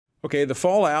Okay, the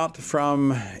fallout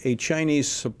from a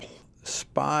Chinese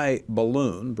spy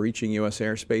balloon breaching U.S.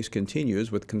 airspace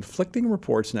continues, with conflicting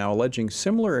reports now alleging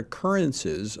similar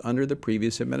occurrences under the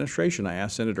previous administration. I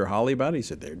asked Senator Hawley about it. He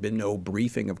said there had been no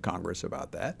briefing of Congress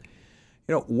about that.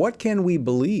 You know, what can we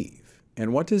believe?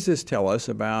 And what does this tell us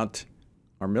about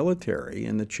our military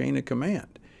and the chain of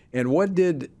command? And what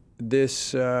did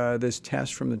this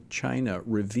test from China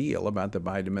reveal about the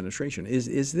Biden administration?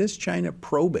 Is this China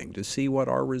probing to see what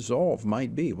our resolve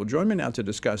might be? Well, join me now to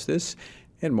discuss this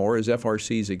and more is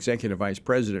FRC's Executive Vice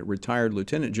President, retired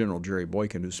Lieutenant General Jerry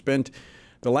Boykin, who spent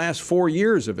the last 4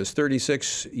 years of his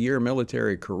 36-year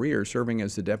military career serving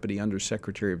as the Deputy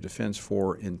Undersecretary of Defense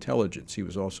for Intelligence. He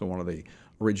was also one of the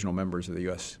original members of the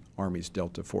U.S. Army's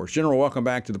Delta Force. General, welcome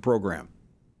back to the program.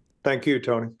 Thank you,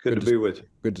 Tony. Good to be with you.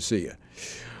 Good to see you.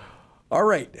 All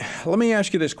right, let me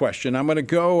ask you this question. I'm going to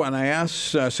go, and I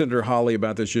asked Senator Hawley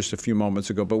about this just a few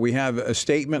moments ago, but we have a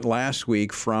statement last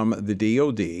week from the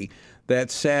DOD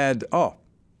that said,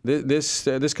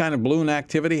 this kind of balloon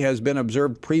activity has been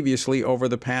observed previously over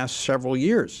the past several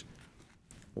years.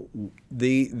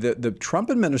 The Trump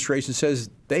administration says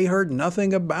they heard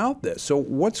nothing about this. So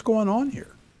what's going on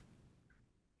here?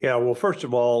 Yeah, well, first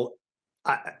of all,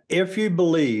 if you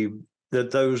believe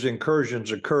that those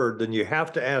incursions occurred, then you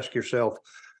have to ask yourself,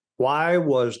 why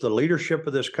was the leadership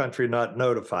of this country not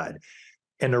notified?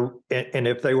 And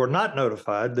if they were not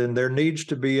notified, then there needs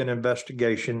to be an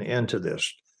investigation into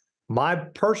this. My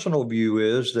personal view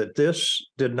is that this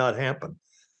did not happen,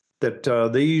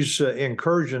 that these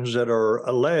incursions that are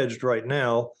alleged right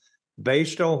now,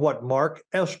 based on what Mark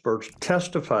Esperts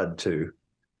testified to,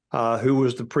 who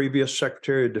was the previous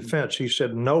Secretary of Defense, he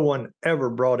said no one ever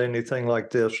brought anything like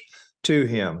this to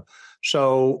him.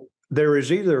 So there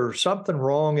is either something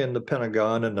wrong in the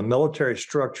Pentagon and the military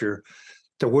structure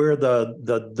to where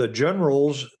the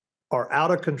generals are out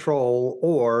of control,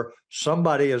 or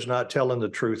somebody is not telling the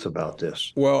truth about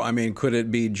this. Well, I mean, could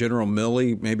it be General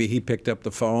Milley? Maybe he picked up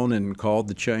the phone and called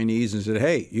the Chinese and said,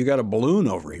 hey, you got a balloon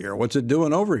over here. What's it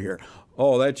doing over here?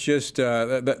 Oh, that's just,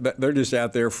 they're just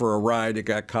out there for a ride. It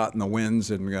got caught in the winds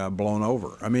and blown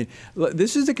over. I mean,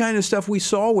 this is the kind of stuff we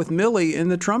saw with Milley in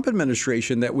the Trump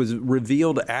administration that was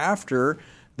revealed after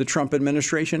the Trump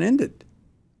administration ended.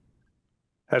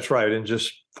 That's right. And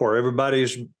just for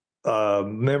everybody's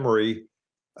memory,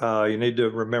 you need to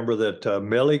remember that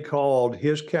Milley called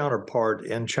his counterpart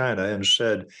in China and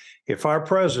said, if our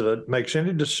president makes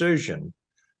any decision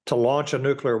to launch a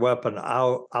nuclear weapon,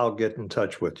 I'll get in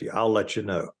touch with you. I'll let you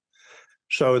know.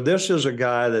 So this is a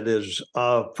guy that is,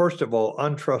 first of all,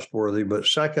 untrustworthy, but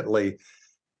secondly,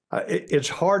 it's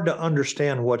hard to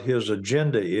understand what his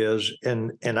agenda is.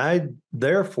 And I,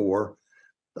 therefore,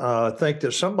 think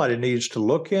that somebody needs to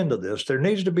look into this. There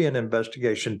needs to be an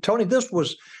investigation. Tony,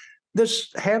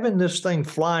 having this thing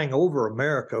flying over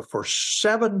America for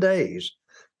 7 days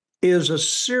is a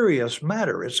serious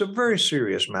matter. It's a very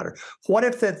serious matter. What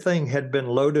if that thing had been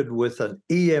loaded with an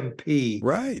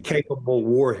EMP-capable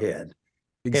warhead?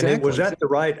 Exactly. And it was at the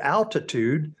right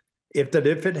altitude, if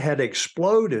it had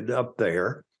exploded up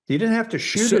there, you didn't have to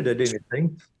shoot it at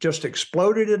anything, just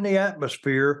exploded in the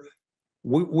atmosphere,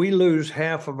 we lose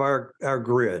half of our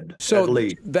grid, at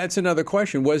least. That's another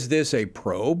question. Was this a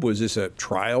probe? Was this a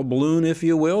trial balloon, if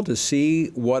you will, to see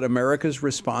what America's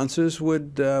responses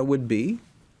would be?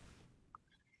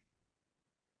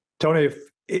 Tony,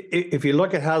 if you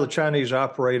look at how the Chinese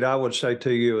operate, I would say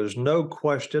to you, is no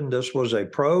question this was a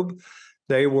probe.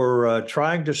 They were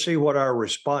trying to see what our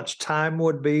response time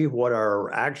would be, what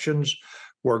our actions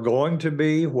were going to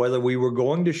be, whether we were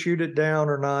going to shoot it down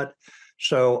or not.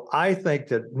 So I think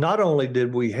that not only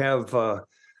did we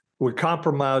we're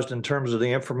compromised in terms of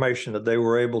the information that they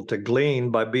were able to glean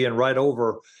by being right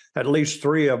over at least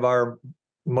 3 of our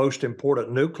most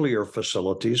important nuclear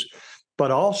facilities,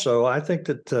 but also I think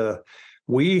that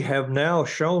we have now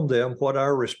shown them what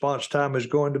our response time is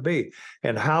going to be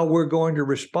and how we're going to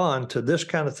respond to this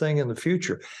kind of thing in the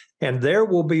future. And there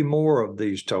will be more of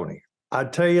these, Tony. I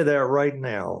tell you that right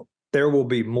now. There will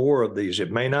be more of these.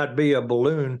 It may not be a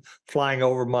balloon flying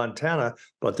over Montana,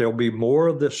 but there'll be more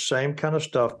of this same kind of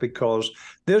stuff, because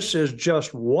this is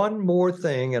just one more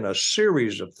thing in a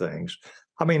series of things.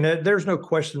 I mean, there's no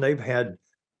question they've had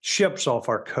ships off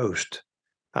our coast,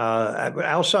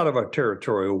 outside of our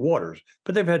territorial waters,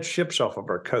 but they've had ships off of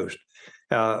our coast,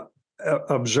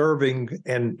 observing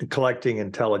and collecting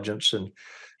intelligence. And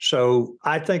so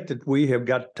I think that we have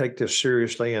got to take this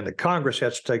seriously, and the Congress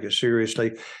has to take it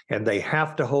seriously, and they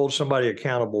have to hold somebody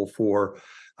accountable for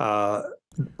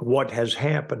what has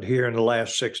happened here in the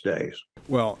last 6 days.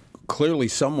 Well, clearly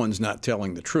someone's not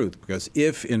telling the truth, because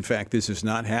if, in fact, this has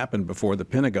not happened before, the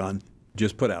Pentagon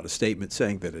just put out a statement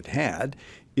saying that it had.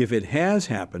 If it has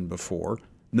happened before,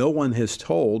 no one has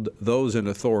told those in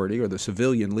authority or the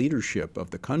civilian leadership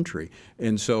of the country.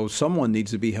 And so someone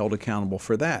needs to be held accountable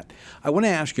for that. I want to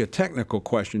ask you a technical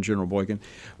question, General Boykin.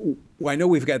 I know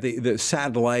we've got the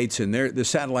satellites, and the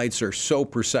satellites are so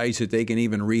precise that they can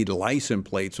even read license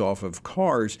plates off of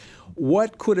cars.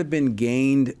 What could have been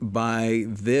gained by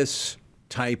this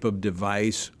type of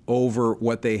device over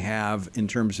what they have in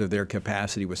terms of their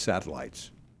capacity with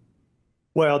satellites?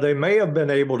 Well, they may have been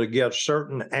able to get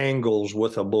certain angles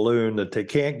with a balloon that they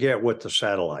can't get with the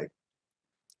satellite.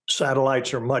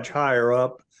 Satellites are much higher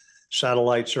up.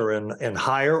 Satellites are in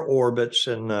higher orbits,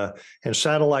 and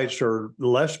satellites are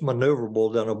less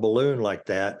maneuverable than a balloon like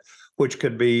that, which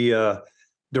could be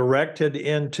directed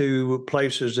into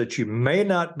places that you may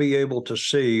not be able to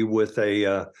see with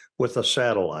a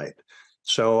satellite.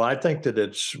 So I think that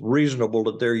it's reasonable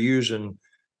that they're using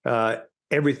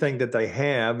everything that they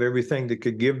have, everything that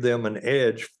could give them an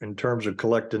edge in terms of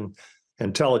collecting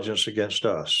intelligence against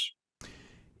us.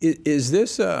 Is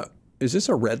this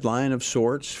a red line of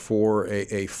sorts for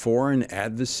a foreign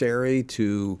adversary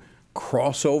to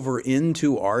cross over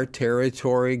into our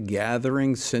territory,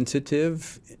 gathering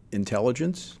sensitive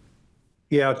intelligence?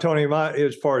 Yeah, Tony,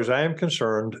 as far as I am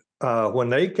concerned, when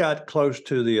they got close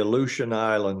to the Aleutian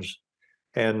Islands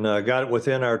and got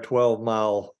within our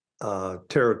 12-mile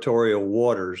territorial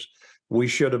waters, we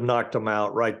should have knocked them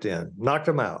out right then. Knock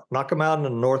them out in the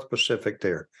North Pacific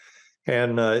there,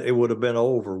 and it would have been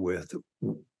over with.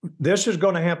 This is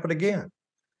going to happen again,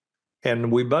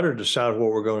 and we better decide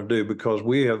what we're going to do, because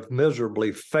we have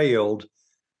miserably failed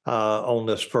on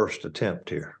this first attempt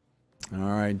here. All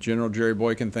right, General Jerry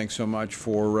Boykin, thanks so much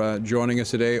for joining us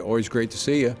today. Always great to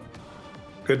see you.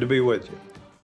 Good to be with you.